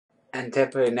and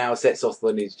Teppei now sets off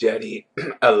on his journey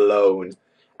alone.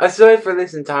 I swear for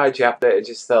this entire chapter, it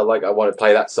just felt like I want to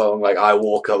play that song, like I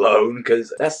Walk Alone,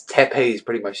 because that's Teppei's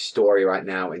pretty much story right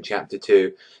now in chapter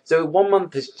 2. So 1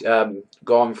 month has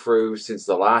gone through since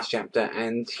the last chapter,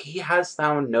 and he has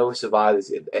found no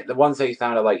survivors. The ones that he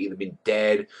found are like either been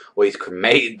dead or he's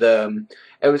cremated them.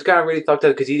 It was kind of really fucked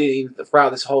up because he didn't even, throughout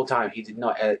this whole time, he did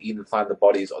not even find the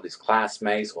bodies of his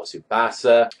classmates or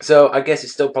Tsubasa. So I guess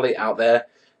it's still probably out there.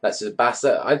 That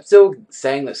Tsubasa, I'm still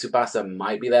saying that Tsubasa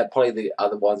might be there. Probably the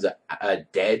other ones are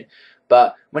dead.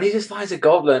 But when he just finds a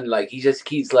goblin, like he just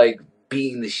keeps like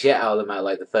beating the shit out of them at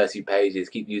like the first few pages.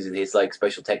 Keep using his like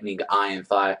special technique, Iron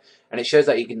Fire, and it shows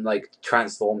that he can like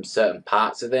transform certain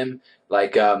parts of him,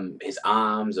 like his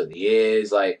arms or the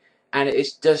ears, like. And it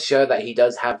does show that he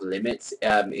does have limits.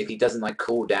 If he doesn't like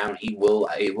cool down, he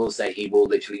will say he will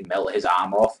literally melt his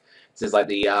arm off. Since like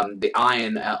the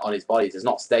iron on his body does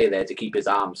not stay there to keep his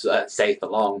arms safe for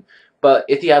long. But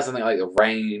if he has something like a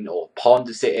rain or pond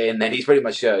to sit in, then he's pretty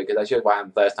much sure. Because I showed what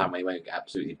happened the first time when he went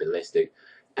absolutely ballistic,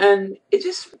 and it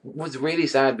just was really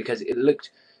sad because he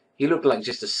looked like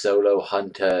just a solo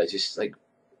hunter, just like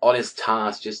on his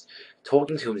task, just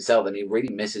talking to himself, and he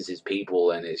really misses his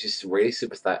people, and it's just really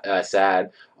super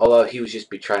sad. Although he was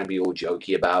just trying to be all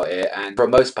jokey about it, and for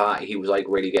the most part, he was like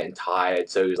really getting tired.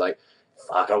 So he was like,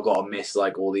 fuck, I've got to miss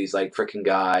like all these like freaking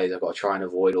guys. I've got to try and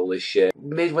avoid all this shit.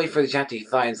 Midway through the chapter, he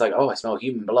finds like, oh, I smell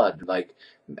human blood, like,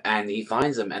 and he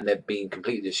finds them, and they're being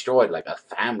completely destroyed, like a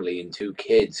family and 2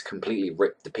 kids completely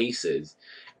ripped to pieces.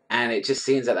 And it just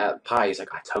seems at that part, he's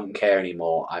like, I don't care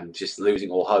anymore. I'm just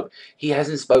losing all hope. He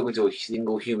hasn't spoken to a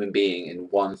single human being in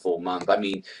 1 full month. I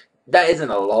mean, that isn't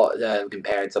a lot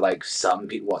compared to like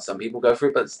what some people go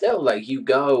through, but still, like you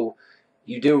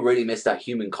do really miss that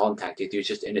human contact if you're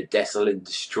just in a desolate,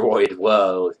 destroyed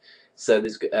world. So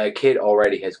this kid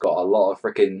already has got a lot of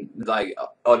freaking like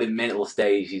on a mental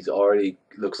stage. He's already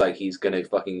looks like he's gonna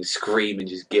fucking scream and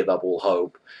just give up all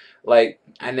hope. Like,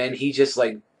 and then he just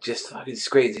fucking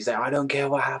screams. He's like, I don't care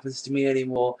what happens to me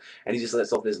anymore. And he just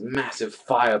lets off this massive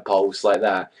fire pulse like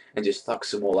that and just fucks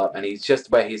them all up. And he's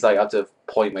just where he's like up to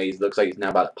a point where he looks like he's now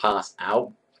about to pass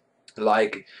out.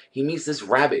 Like, he meets this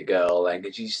rabbit girl, like,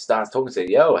 and she starts talking to him,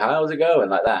 yo, how's it going,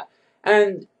 like that.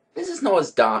 And this is not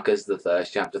as dark as the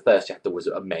first chapter. The first chapter was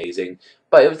amazing,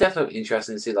 but it was definitely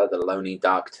interesting to see, like, the lonely,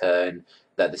 dark turn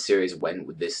that the series went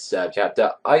with this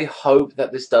chapter. I hope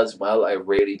that this does well, I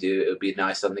really do. It would be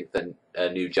nice something for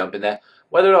a new jump in there.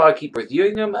 Whether or not I keep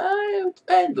reviewing them, it would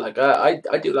depend. Like, I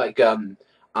do like,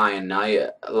 Iron Knight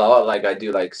a lot, like, I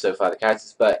do like, so far, the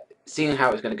characters, but seeing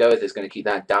how it's going to go, if it's going to keep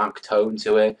that dark tone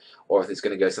to it, or if it's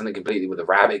going to go something completely with a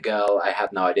rabbit girl, I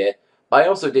have no idea. But I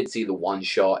also did see the one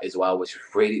shot as well, which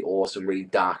was really awesome, really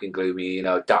dark and gloomy, you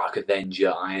know, Dark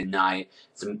Avenger, Iron Knight,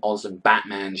 some awesome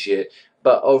Batman shit.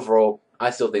 But overall,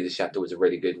 I still think this chapter was a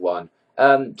really good one.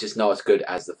 Just not as good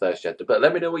as the first chapter. But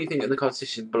let me know what you think in the comment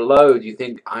section below. Do you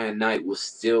think Iron Knight will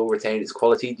still retain its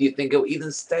quality? Do you think it'll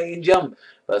even stay and jump?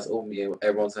 But that's all from me,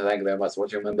 everyone, so thank you very much for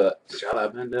watching. Remember, shut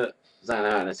up and sign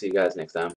out, and I'll see you guys next time.